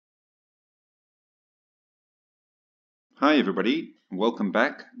Hi everybody, welcome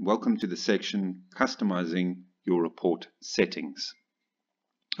back. Welcome to the section Customizing your report settings.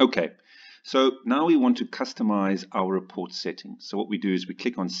 Okay, so now we want to customize our report settings. So what we do is we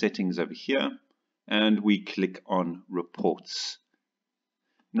click on settings over here and we click on reports.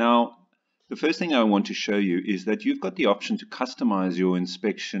 Now, the first thing I want to show you is that you've got the option to customize your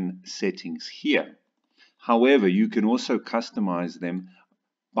inspection settings here. However, you can also customize them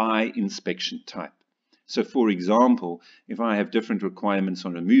by inspection type. So for example, if I have different requirements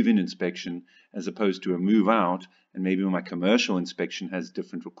on a move-in inspection as opposed to a move-out, and maybe my commercial inspection has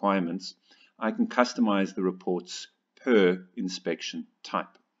different requirements, I can customize the reports per inspection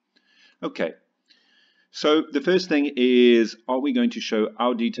type. Okay, so the first thing is, are we going to show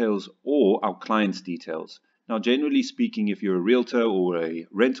our details or our client's details? Now, generally speaking, if you're a realtor or a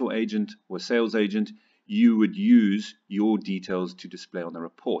rental agent or a sales agent, you would use your details to display on the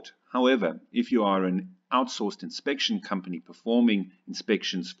report. However, if you are an outsourced inspection company performing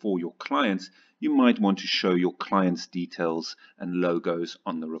inspections for your clients, you might want to show your clients' details and logos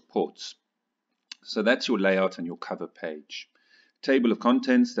on the reports. So that's your layout and your cover page. Table of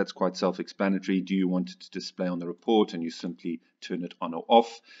contents, that's quite self-explanatory. Do you want it to display on the report, and you simply turn it on or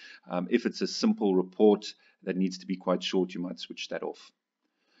off. If it's a simple report that needs to be quite short, you might switch that off.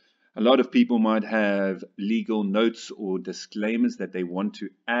 A lot of people might have legal notes or disclaimers that they want to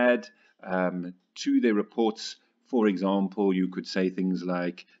add to their reports. For example, you could say things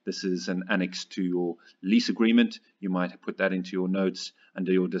like, this is an annex to your lease agreement. You might put that into your notes.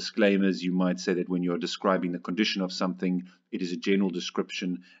 Under your disclaimers, you might say that when you're describing the condition of something, it is a general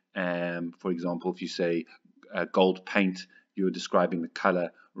description. For example, if you say gold paint, you're describing the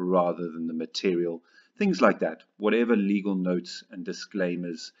color rather than the material. Things like that. Whatever legal notes and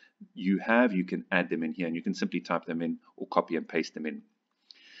disclaimers you have, you can add them in here, and you can simply type them in or copy and paste them in.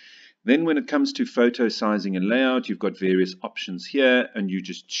 Then when it comes to photo sizing and layout, you've got various options here, and you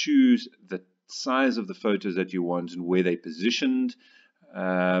just choose the size of the photos that you want and where they're positioned.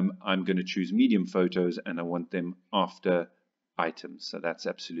 I'm going to choose medium photos, and I want them after items, so that's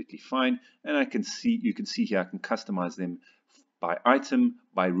absolutely fine. And you can see here I can customize them by item,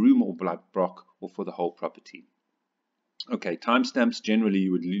 by room or by block, or for the whole property. Okay, timestamps, generally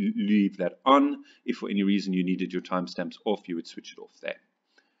you would leave that on. If for any reason you needed your timestamps off, you would switch it off there.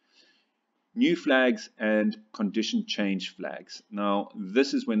 New flags and condition change flags. Now,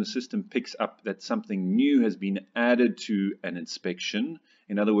 this is when the system picks up that something new has been added to an inspection.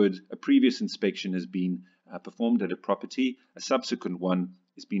 In other words, a previous inspection has been performed at a property, a subsequent one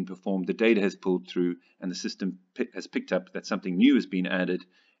is being performed, the data has pulled through, and the system has picked up that something new has been added.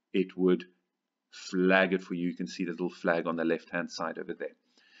 It would flag it for you. You can see the little flag on the left-hand side over there.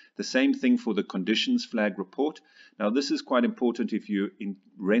 The same thing for the conditions flag report. Now, this is quite important if you're in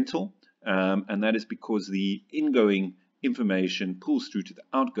rental, and that is because the ingoing information pulls through to the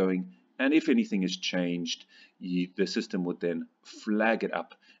outgoing, and if anything is changed, the system would then flag it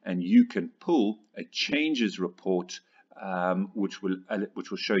up, and you can pull a changes report which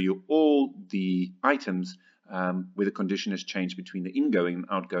will show you all the items where the condition has changed between the ingoing and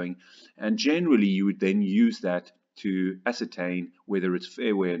outgoing, and generally you would then use that to ascertain whether it's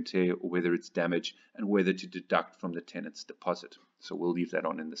fair wear and tear or whether it's damage, and whether to deduct from the tenant's deposit. So we'll leave that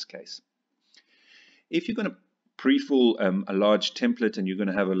on in this case. If you're going to pre-fill a large template and you're going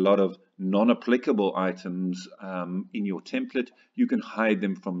to have a lot of non-applicable items in your template, you can hide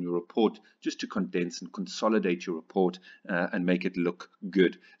them from your report just to condense and consolidate your report and make it look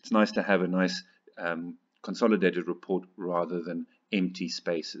good. It's nice to have a nice consolidated report rather than empty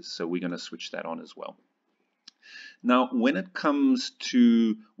spaces. So we're going to switch that on as well. Now, when it comes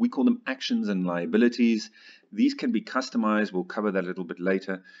to, we call them actions and liabilities, these can be customized. We'll cover that a little bit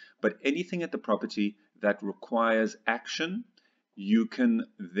later. But anything at the property that requires action, you can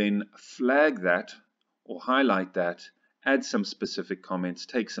then flag that or highlight that, add some specific comments,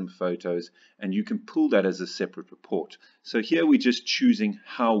 take some photos, and you can pull that as a separate report. So here we're just choosing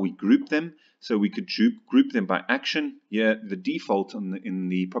how we group them. So we could group them by action. Here, the default in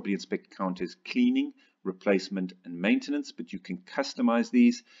the property inspect account is cleaning, replacement, and maintenance, but you can customize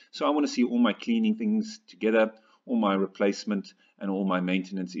these. So I want to see all my cleaning things together, all my replacement and all my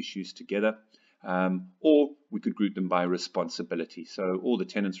maintenance issues together. Or we could group them by responsibility. So all the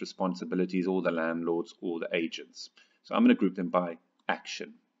tenants' responsibilities, all the landlords, all the agents. So I'm going to group them by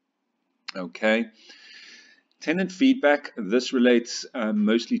action. Okay. Tenant feedback. This relates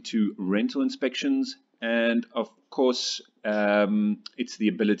mostly to rental inspections. And of course, it's the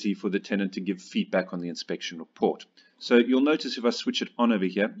ability for the tenant to give feedback on the inspection report. So you'll notice if I switch it on over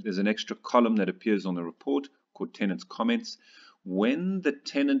here, there's an extra column that appears on the report called tenant's comments. When the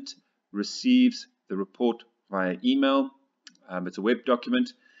tenant receives the report via email. It's a web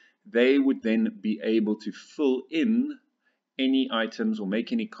document. They would then be able to fill in any items or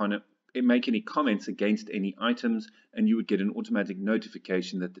make any comments against any items, and you would get an automatic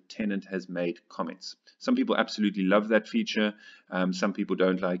notification that the tenant has made comments. Some people absolutely love that feature. Some people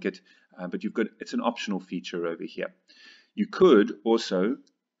don't like it, but it's an optional feature over here. You could also,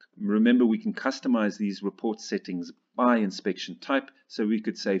 remember, we can customize these report settings by inspection type. So we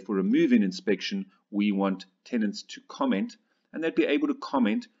could say for a move-in inspection, we want tenants to comment, and they'd be able to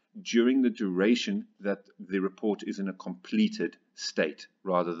comment during the duration that the report is in a completed state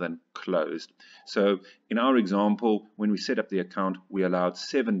rather than closed. So in our example, when we set up the account, we allowed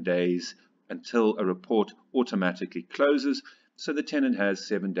 7 days until a report automatically closes. So the tenant has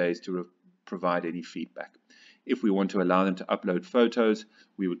 7 days to provide any feedback. If we want to allow them to upload photos,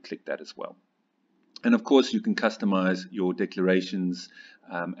 we would click that as well. And of course, you can customize your declarations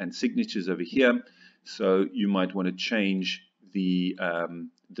and signatures over here. So you might want to change the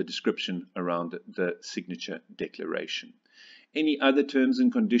description around the signature declaration. Any other terms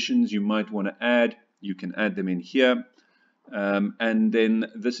and conditions you might want to add, you can add them in here. And then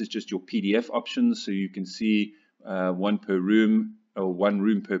this is just your PDF options. So you can see one per room or one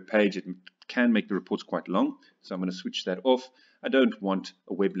room per page. It can make the reports quite long, so I'm going to switch that off. I don't want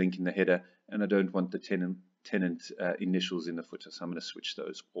a web link in the header, and I don't want the tenant initials in the footer, so I'm going to switch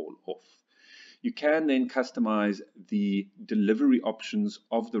those all off. You can then customize the delivery options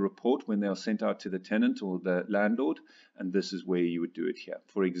of the report when they are sent out to the tenant or the landlord, and this is where you would do it here.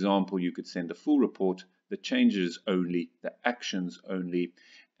 For example, you could send a full report, the changes only, the actions only,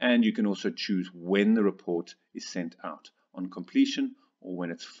 and you can also choose when the report is sent out, on completion or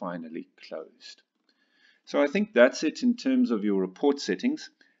when it's finally closed. So I think that's it in terms of your report settings.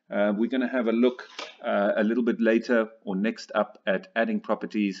 We're going to have a look a little bit later or next up at adding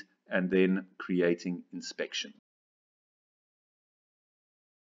properties and then creating inspection.